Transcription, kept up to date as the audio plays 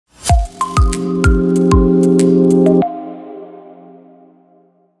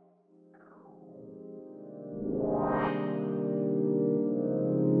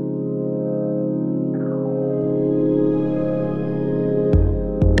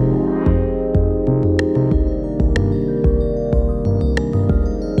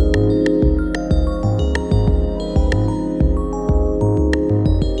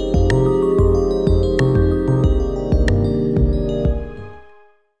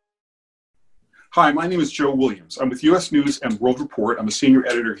Hi, my name is Joe Williams. I'm with U.S. News and World Report. I'm a senior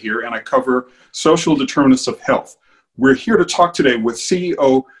editor here, and I cover social determinants of health. We're here to talk today with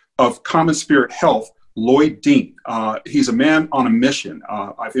CEO of CommonSpirit Health, Lloyd Dean. He's a man on a mission.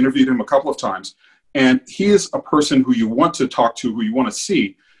 I've interviewed him a couple of times, and he is a person who you want to talk to, who you want to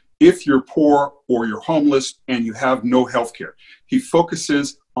see if you're poor or you're homeless and you have no health care. He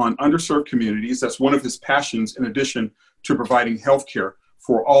focuses on underserved communities. That's one of his passions, in addition to providing health care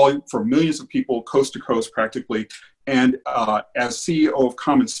for millions of people coast to coast practically. And as CEO of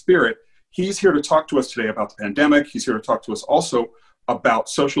CommonSpirit, he's here to talk to us today about the pandemic. He's here to talk to us also about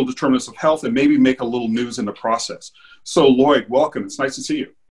social determinants of health and maybe make a little news in the process. So Lloyd, welcome. It's nice to see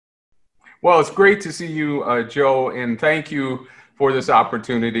you. Well, it's great to see you, Joe, and thank you for this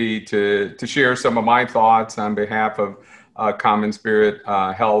opportunity to share some of my thoughts on behalf of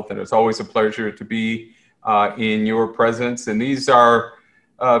CommonSpirit Health. And it's always a pleasure to be in your presence. And these are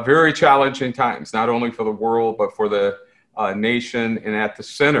very challenging times, not only for the world, but for the nation. And at the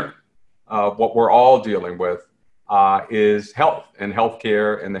center of what we're all dealing with is health and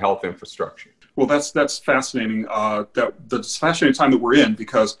healthcare and the health infrastructure. Well, that's fascinating. That's fascinating time that we're in,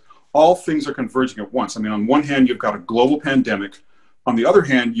 because all things are converging at once. I mean, on one hand, you've got a global pandemic. On the other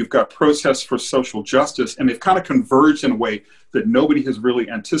hand, you've got protests for social justice, and they've kind of converged in a way that nobody has really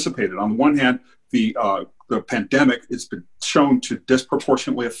anticipated. On the one hand, the pandemic has been shown to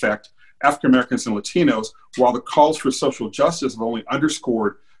disproportionately affect African Americans and Latinos, while the calls for social justice have only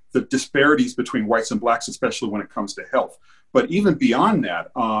underscored the disparities between whites and blacks, especially when it comes to health. But even beyond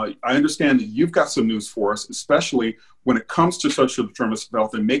that, I understand that you've got some news for us, especially when it comes to social determinants of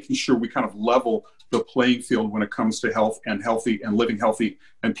health and making sure we kind of level the playing field when it comes to health and living healthy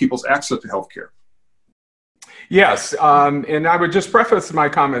and people's access to health care. Yes, and I would just preface my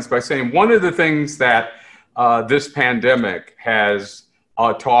comments by saying one of the things that this pandemic has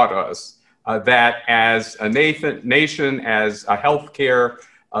taught us, that as a nation, as a healthcare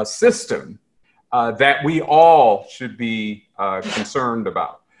system, that we all should be concerned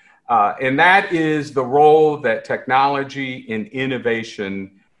about. And that is the role that technology and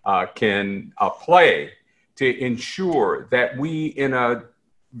innovation can play to ensure that we, in a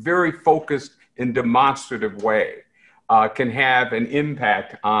very focused and demonstrative way, can have an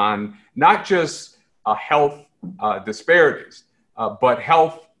impact on not just health disparities, but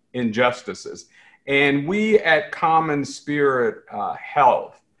health injustices. And we at CommonSpirit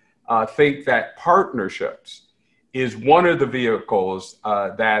Health think that partnerships is one of the vehicles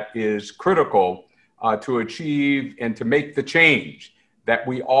that is critical to achieve and to make the change that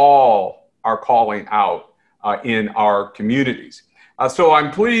we all are calling out in our communities. So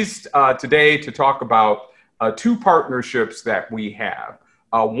I'm pleased today to talk about two partnerships that we have.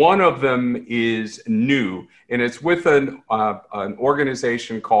 One of them is new, and it's with an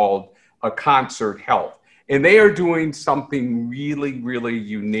organization called Concert Health. And they are doing something really, really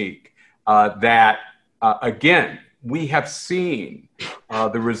unique that, again, we have seen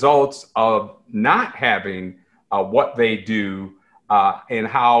the results of not having what they do and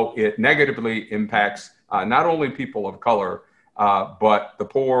how it negatively impacts not only people of color, but the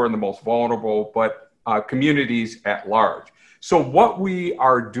poor and the most vulnerable, but communities at large. So what we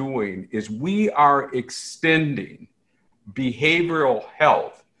are doing is we are extending behavioral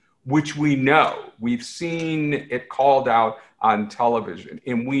health, which we know, we've seen it called out on television,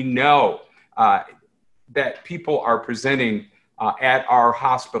 and we know that people are presenting at our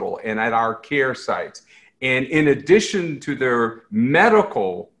hospital and at our care sites. And in addition to their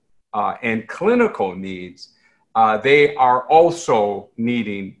medical and clinical needs, they are also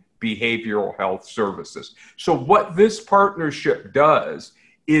needing behavioral health services. So what this partnership does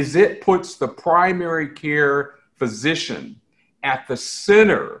is it puts the primary care physician at the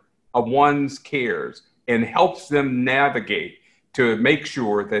center of one's cares and helps them navigate to make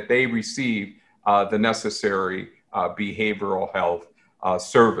sure that they receive the necessary behavioral health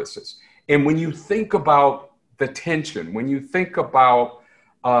services. And when you think about the tension, when you think about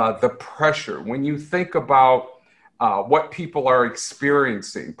the pressure, when you think about what people are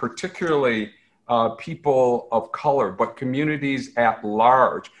experiencing, particularly people of color, but communities at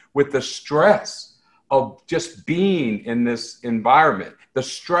large, with the stress of just being in this environment, the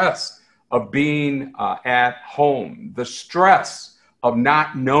stress of being at home, the stress of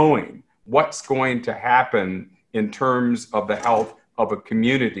not knowing what's going to happen in terms of the health of a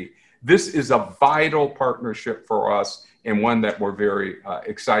community. This is a vital partnership for us and one that we're very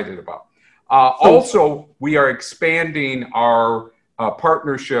excited about. Also, we are expanding our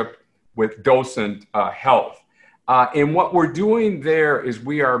partnership with Docent Health. And what we're doing there is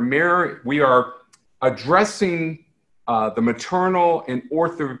we are addressing the maternal and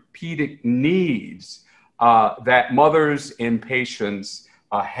orthopedic needs that mothers and patients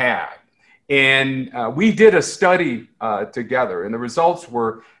have. And we did a study together, and the results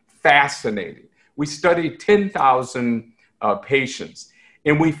were fascinating. We studied 10,000 patients,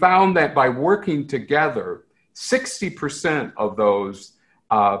 and we found that by working together, 60% of those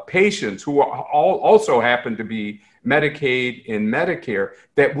patients who also happen to be Medicaid and Medicare,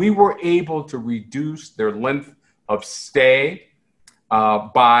 that we were able to reduce their length of stay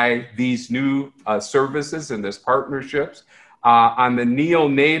by these new services and these partnerships. On the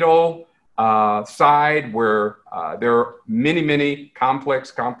neonatal side, where there are many, many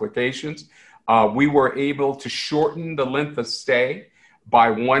complex complications, we were able to shorten the length of stay by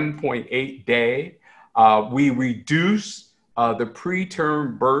 1.8 day. We reduced the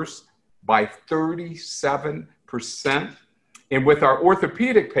preterm births by 37%. And with our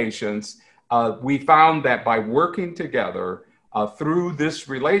orthopedic patients, we found that by working together through this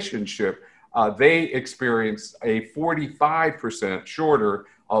relationship, they experienced a 45% shorter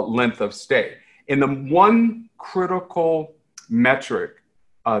length of stay. And the one critical metric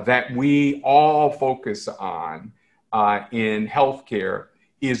that we all focus on in healthcare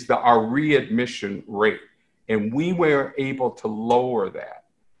is our readmission rate. And we were able to lower that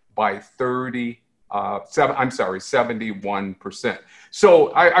by 71%.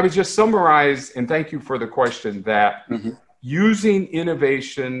 So I would just summarize, and thank you for the question, that using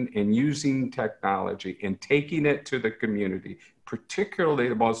innovation and using technology and taking it to the community, particularly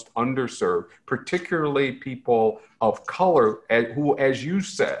the most underserved, particularly people of color, who, as you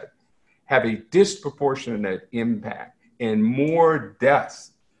said, have a disproportionate impact and more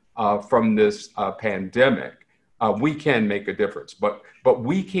deaths from this pandemic, we can make a difference. But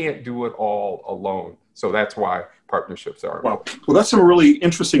we can't do it all alone. So that's why partnerships are important. Well, that's some really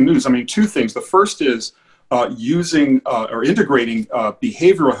interesting news. I mean, two things. The first is using or integrating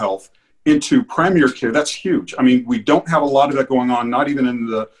behavioral health into primary care. That's huge. I mean, we don't have a lot of that going on, not even in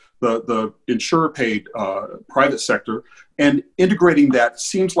the insurer-paid private sector. And integrating that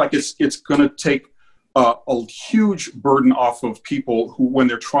seems like it's going to take a huge burden off of people who, when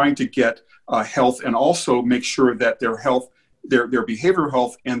they're trying to get health, and also make sure that their health, their behavioral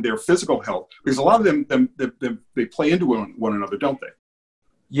health and their physical health, because a lot of them they play into one another, don't they?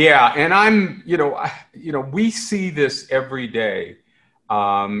 Yeah, and we see this every day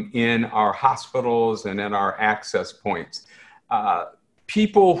in our hospitals and in our access points.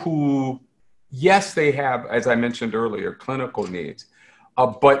 People who, yes, they have, as I mentioned earlier, clinical needs,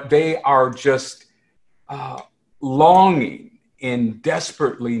 but they are just longing and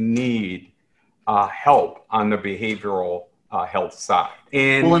desperately need help on the behavioral health side.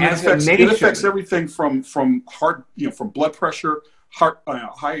 And it affects everything from heart, from blood pressure,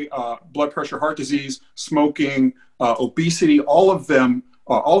 high blood pressure, heart disease, smoking, obesity. All of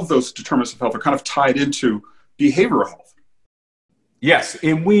those determinants of health are kind of tied into behavioral health. Yes,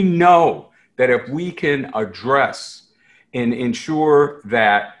 and we know that if we can address and ensure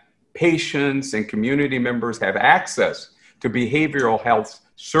that patients and community members have access to behavioral health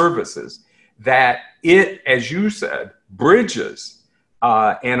services, that it, as you said, bridges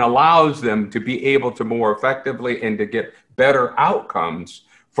and allows them to be able to more effectively and to get better outcomes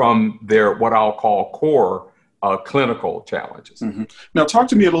from their, what I'll call, core clinical challenges. Mm-hmm. Now, talk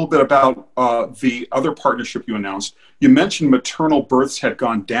to me a little bit about the other partnership you announced. You mentioned maternal births had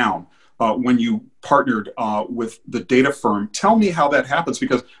gone down when you partnered with the data firm. Tell me how that happens,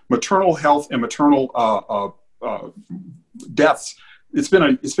 because maternal health and maternal deaths, it's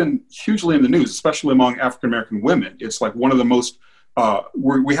been hugely in the news, especially among African American women. It's like one of the most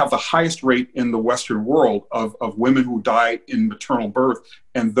we have the highest rate in the Western world of women who die in maternal birth,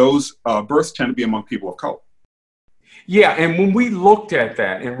 and those births tend to be among people of color. Yeah, and when we looked at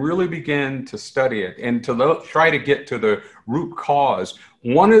that and really began to study it and to try to get to the root cause,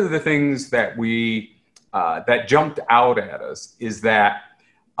 one of the things that that jumped out at us is that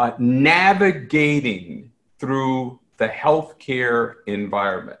navigating through the healthcare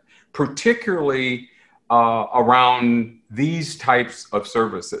environment, particularly around these types of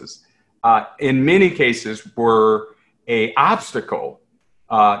services, in many cases were an obstacle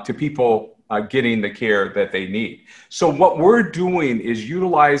to people getting the care that they need. So what we're doing is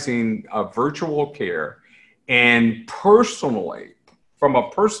utilizing virtual care and personally, from a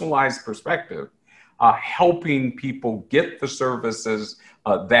personalized perspective, helping people get the services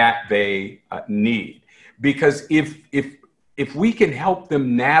that they need. Because if we can help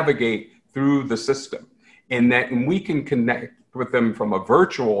them navigate through the system, and we can connect with them from a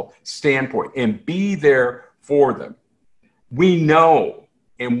virtual standpoint and be there for them, we know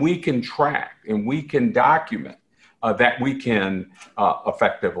and we can track and we can document that we can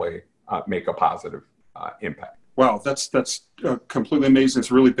effectively make a positive impact. Wow, that's completely amazing.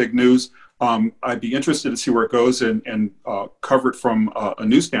 It's really big news. I'd be interested to see where it goes and cover it from a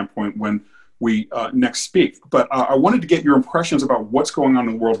news standpoint when we next speak. But I wanted to get your impressions about what's going on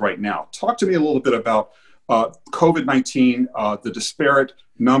in the world right now. Talk to me a little bit about COVID-19, the disparate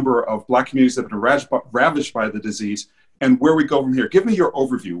number of Black communities that have been ravaged by the disease, and where we go from here. Give me your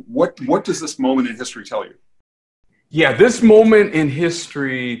overview. What does this moment in history tell you? Yeah, this moment in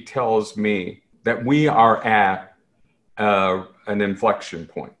history tells me that we are at an inflection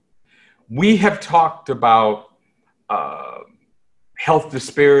point. We have talked about health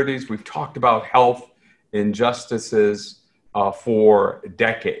disparities. We've talked about health injustices for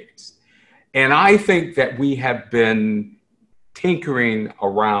decades. And I think that we have been tinkering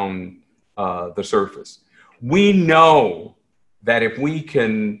around the surface. We know that if we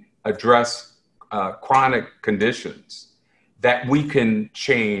can address chronic conditions, that we can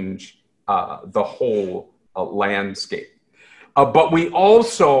change the whole landscape. But we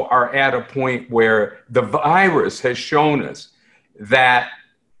also are at a point where the virus has shown us that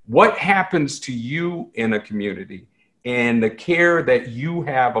what happens to you in a community and the care that you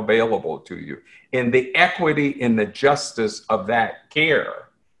have available to you and the equity and the justice of that care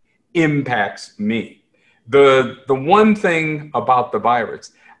impacts me. The one thing about the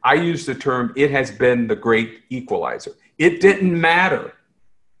virus, I use the term, it has been the great equalizer. It didn't matter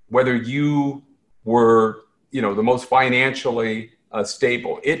whether you were, the most financially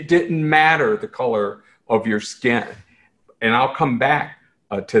stable. It didn't matter the color of your skin. And I'll come back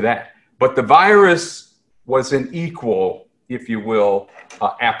to that. But the virus was an equal, if you will,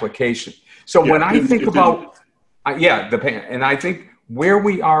 application. So when I think about, and I think where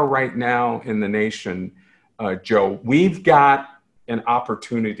we are right now in the nation, Joe, we've got an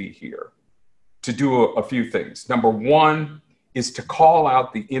opportunity here to do a few things. Number one is to call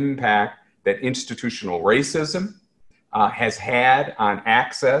out the impact that institutional racism has had on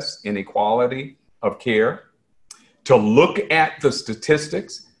access and equality of care, to look at the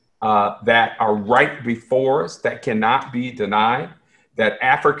statistics that are right before us that cannot be denied, that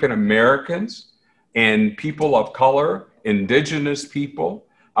African Americans and people of color, indigenous people,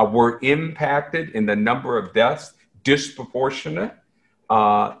 were impacted in the number of deaths disproportionate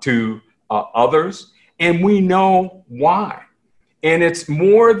to others, and we know why. And it's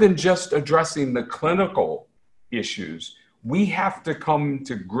more than just addressing the clinical issues. We have to come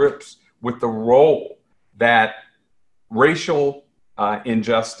to grips with the role that racial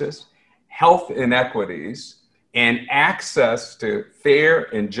injustice, health inequities, and access to fair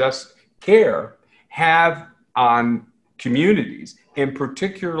and just care have on communities, and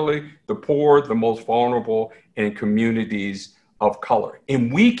particularly the poor, the most vulnerable, and communities of color.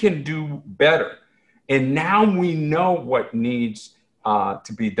 And we can do better. And now we know what needs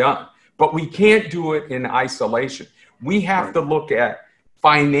to be done, but we can't do it in isolation. We have to look at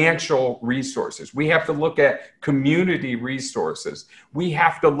financial resources. We have to look at community resources. We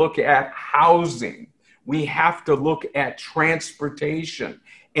have to look at housing. We have to look at transportation.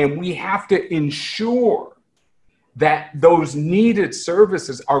 And we have to ensure that those needed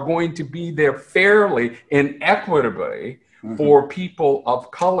services are going to be there fairly and equitably for people of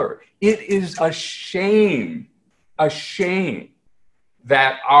color. It is a shame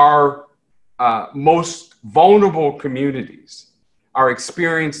that our most vulnerable communities are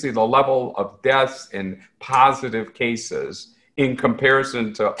experiencing the level of deaths and positive cases in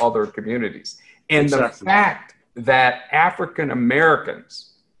comparison to other communities. And the fact that African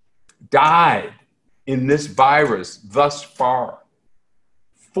Americans died in this virus thus far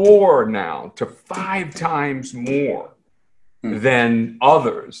 4 now to 5 times more than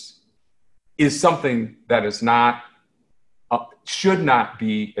others is something that is not, should not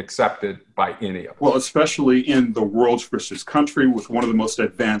be accepted by any of us. Well, especially in the world's richest country with one of the most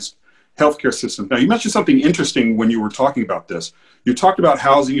advanced healthcare systems. Now, you mentioned something interesting when you were talking about this. You talked about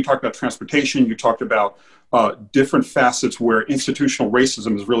housing, you talked about transportation, you talked about different facets where institutional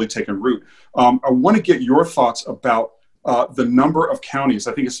racism has really taken root. I want to get your thoughts about the number of counties.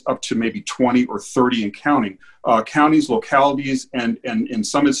 I think it's up to maybe 20 or 30 and counting. Counties, localities, and in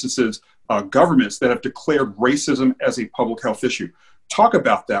some instances, governments that have declared racism as a public health issue. Talk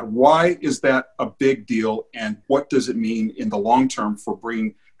about that. Why is that a big deal, and what does it mean in the long term for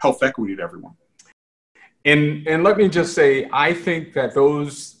bringing health equity to everyone? And let me just say, I think that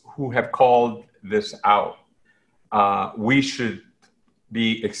those who have called this out, we should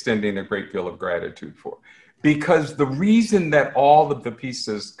be extending a great deal of gratitude for. Because the reason that all of the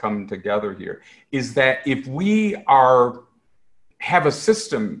pieces come together here is that if we have a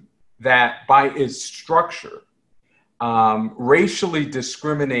system that by its structure racially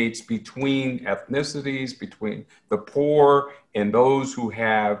discriminates between ethnicities, between the poor and those who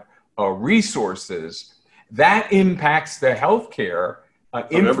have resources, that impacts the healthcare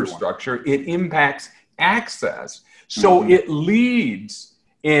infrastructure. Everyone. It impacts access. So it leads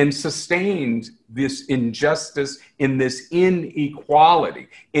and sustains this injustice and this inequality.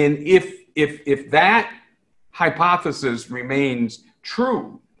 And if that hypothesis remains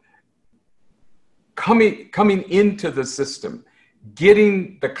true, coming into the system,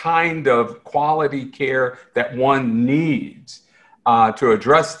 getting the kind of quality care that one needs to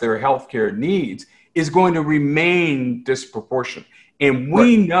address their healthcare needs is going to remain disproportionate. And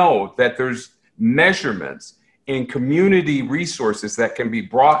we know that there's measurements and community resources that can be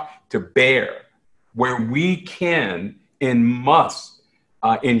brought to bear where we can and must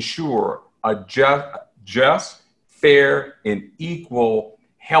ensure a just, fair, and equal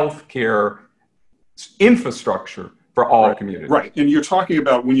healthcare infrastructure for all communities. Right. And you're talking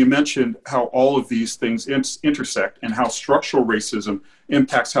about, when you mentioned how all of these things intersect and how structural racism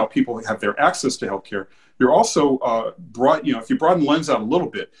impacts how people have their access to healthcare, you're also if you broaden the lens out a little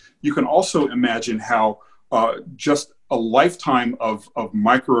bit, you can also imagine how just a lifetime of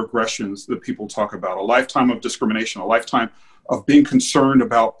microaggressions that people talk about, a lifetime of discrimination, a lifetime of being concerned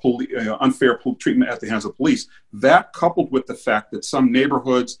about unfair treatment at the hands of police, that coupled with the fact that some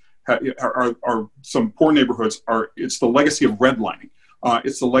neighborhoods are some poor neighborhoods it's the legacy of redlining.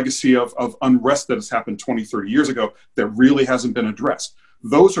 It's the legacy of unrest that has happened 20, 30 years ago that really hasn't been addressed.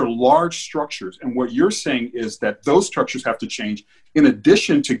 Those are large structures. And what you're saying is that those structures have to change in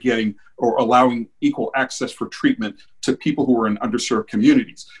addition to getting or allowing equal access for treatment to people who are in underserved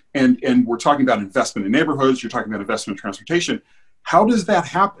communities. And we're talking about investment in neighborhoods. You're talking about investment in transportation. How does that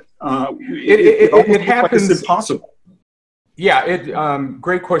happen? It happens. Like it's impossible. Yeah,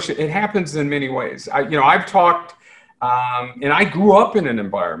 great question. It happens in many ways. I've talked, and I grew up in an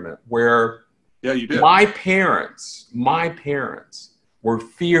environment where you did. My parents were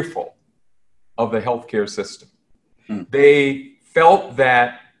fearful of the healthcare system. They felt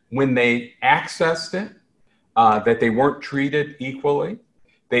that when they accessed it, that they weren't treated equally.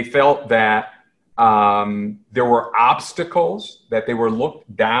 They felt that there were obstacles, that they were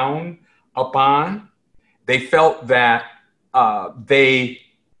looked down upon. They felt that they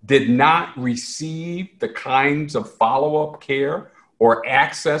did not receive the kinds of follow-up care or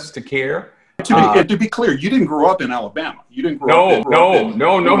access to care. To be clear, you didn't grow up in Alabama. You didn't grow up in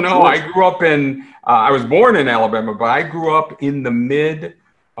No. I grew up I was born in Alabama, but I grew up in the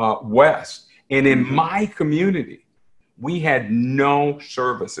Midwest. And in my community, we had no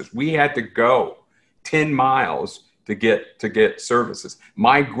services. We had to go 10 miles to get services.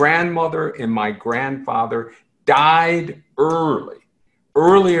 My grandmother and my grandfather died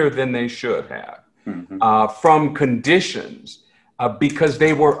earlier than they should have, from conditions because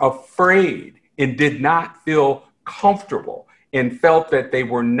they were afraid and did not feel comfortable and felt that they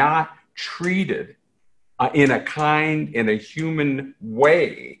were not treated in a human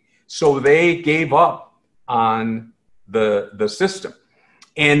way. So they gave up on the system.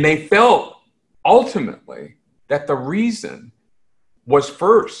 And they felt ultimately that the reason was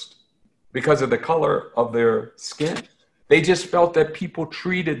first because of the color of their skin. They just felt that people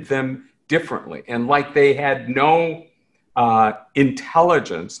treated them differently and like they had no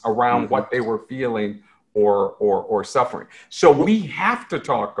intelligence around what they were feeling or suffering. So we have to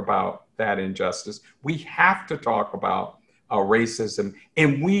talk about that injustice. We have to talk about racism,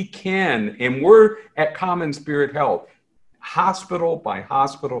 and we can, and we're at CommonSpirit Health, hospital by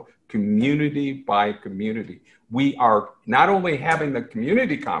hospital, community by community. We are not only having the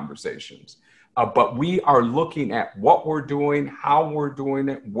community conversations, but we are looking at what we're doing, how we're doing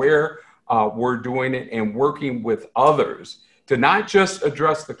it, where we're doing it, and working with others to not just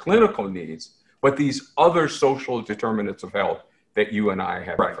address the clinical needs, but these other social determinants of health that you and I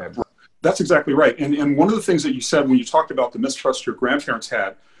have. Right. That's exactly right. And one of the things that you said when you talked about the mistrust your grandparents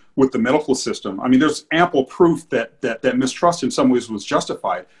had with the medical system, I mean, there's ample proof that mistrust in some ways was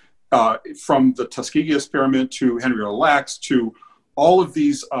justified, from the Tuskegee experiment to Henrietta Lacks to all of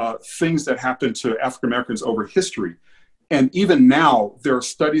these things that happened to African Americans over history. And even now, there are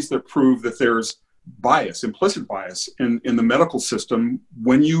studies that prove that there's bias, implicit bias in the medical system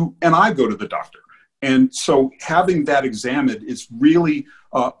when you and I go to the doctor. And so having that examined is really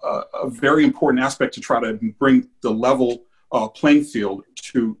a very important aspect to try to bring the level playing field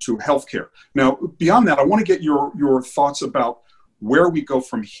to healthcare. Now, beyond that, I want to get your thoughts about where we go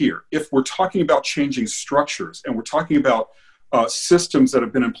from here. If we're talking about changing structures and we're talking about systems that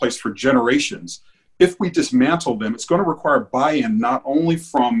have been in place for generations, if we dismantle them, it's going to require buy-in not only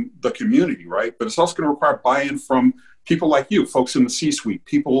from the community, right, but it's also going to require buy-in from people like you, folks in the C-suite,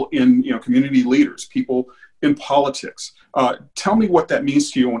 people in, community leaders, people in politics. Tell me what that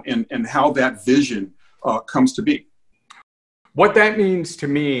means to you and how that vision comes to be. What that means to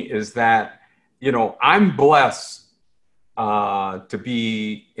me is that, I'm blessed to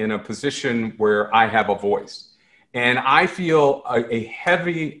be in a position where I have a voice. And I feel a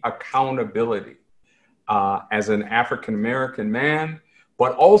heavy accountability as an African-American man,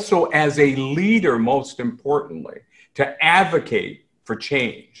 but also as a leader, most importantly, to advocate for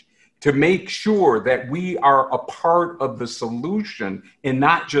change, to make sure that we are a part of the solution and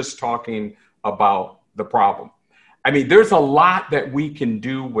not just talking about the problem. I mean, there's a lot that we can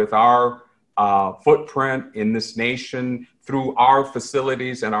do with our footprint in this nation through our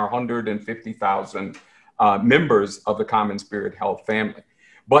facilities and our 150,000 members of the CommonSpirit Health family.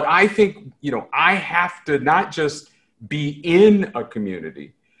 But I think, I have to not just be in a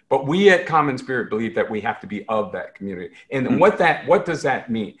community, but we at CommonSpirit believe that we have to be of that community. And what does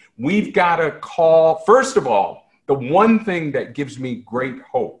that mean? We've got to call, first of all, the one thing that gives me great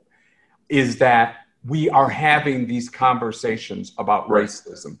hope is that we are having these conversations about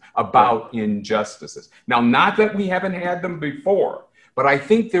racism, about injustices. Now, not that we haven't had them before, but I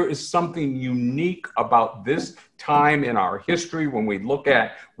think there is something unique about this time in our history when we look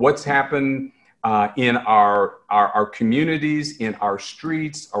at what's happened in our communities, in our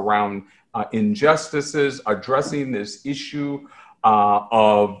streets, around injustices, addressing this issue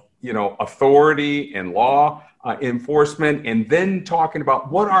of authority and law enforcement, and then talking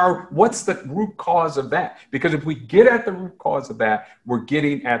about what's the root cause of that. Because if we get at the root cause of that, we're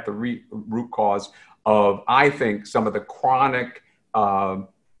getting at the root cause of, I think, some of the chronic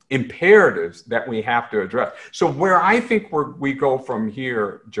imperatives that we have to address. So where I think we go from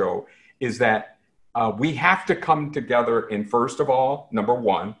here, Joe, is that we have to come together and, first of all, number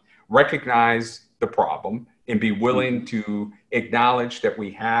one, recognize the problem and be willing to acknowledge that we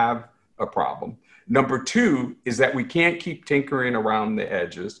have a problem. Number two is that we can't keep tinkering around the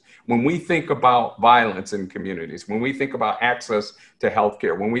edges. When we think about violence in communities, when we think about access to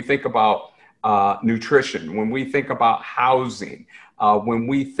healthcare, when we think about nutrition, when we think about housing, when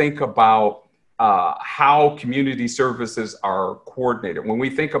we think about how community services are coordinated, when we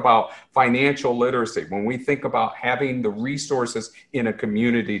think about financial literacy, when we think about having the resources in a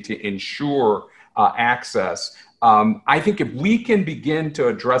community to ensure access, I think if we can begin to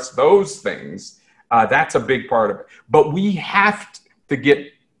address those things, that's a big part of it. But we have to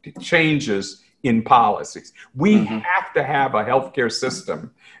get changes in policies. We have to have a healthcare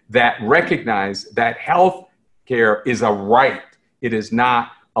system that recognizes that healthcare is a right. It is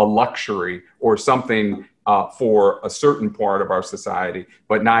not a luxury or something for a certain part of our society,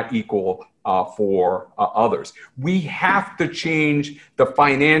 but not equal for others. We have to change the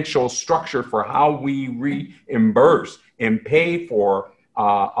financial structure for how we reimburse and pay for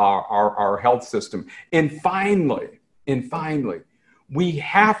our health system. And finally, we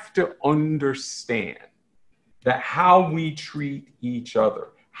have to understand that how we treat each other,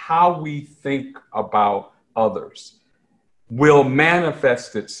 how we think about others, will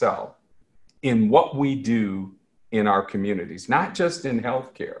manifest itself in what we do in our communities, not just in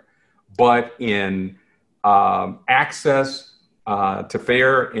healthcare, but in access to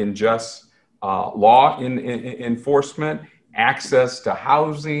fair and just law enforcement, access to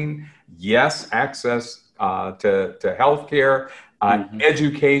housing, yes, access to healthcare,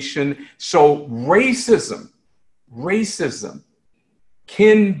 education. So racism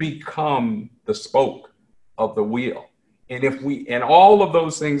can become the spoke of the wheel. And and all of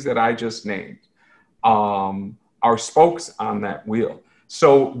those things that I just named are spokes on that wheel.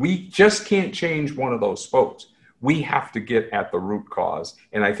 So we just can't change one of those spokes. We have to get at the root cause.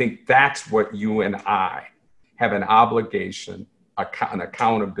 And I think that's what you and I have an obligation, an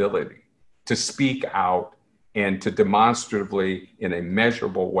accountability to speak out and to demonstratively, in a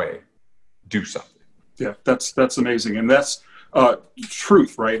measurable way, do something. Yeah, that's amazing. And that's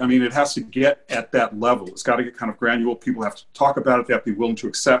truth, right? I mean, it has to get at that level. It's got to get kind of granular. People have to talk about it. They have to be willing to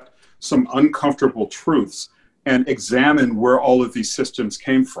accept some uncomfortable truths and examine where all of these systems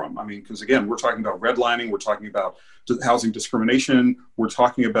came from. I mean, because again, we're talking about redlining, we're talking about housing discrimination, we're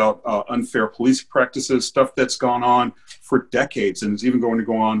talking about unfair police practices, stuff that's gone on for decades and is even going to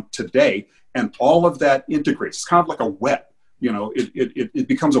go on today. And all of that integrates. It's kind of like a web. It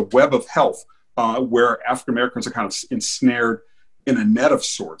becomes a web of health where African Americans are kind of ensnared in a net of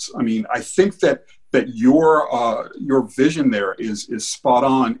sorts. I mean, I think that your vision there is spot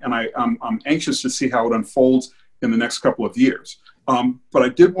on, and I'm anxious to see how it unfolds in the next couple of years. But I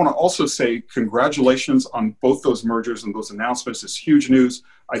did want to also say congratulations on both those mergers and those announcements. It's huge news.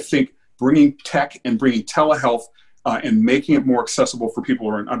 I think bringing tech and bringing telehealth and making it more accessible for people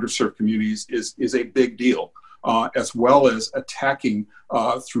who are in underserved communities is a big deal, as well as attacking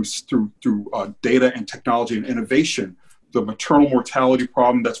through data and technology and innovation the maternal mortality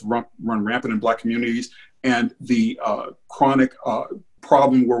problem that's run rampant in Black communities, and the chronic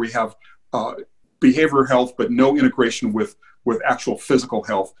problem where we have behavioral health but no integration with actual physical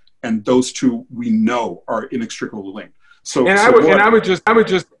health, and those two we know are inextricably linked. So, and I would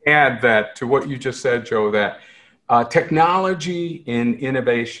just add that to what you just said, Joe, that technology and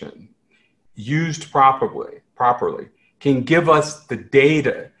innovation used properly can give us the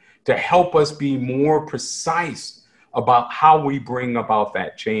data to help us be more precise about how we bring about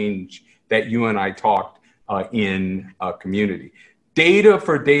that change that you and I talked in a community. Data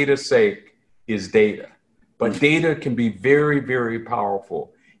for data's sake is data, but data can be very, very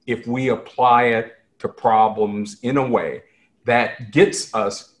powerful if we apply it to problems in a way that gets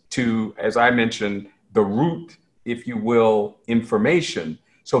us to, as I mentioned, the root, if you will, information,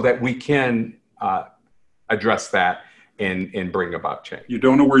 so that we can address that and bring about change. You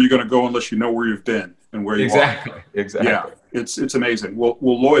don't know where you're going to go unless you know where you've been and where you are. Exactly. Yeah, it's amazing. Well,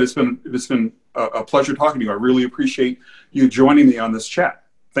 Lloyd, it's been a pleasure talking to you. I really appreciate you joining me on this chat.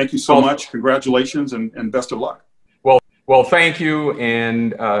 Thank you so much. Congratulations and best of luck. Well, thank you.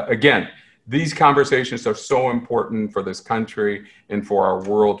 And again, these conversations are so important for this country and for our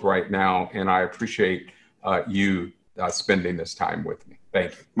world right now. And I appreciate you spending this time with me.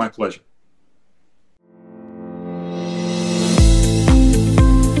 Thank you. My pleasure.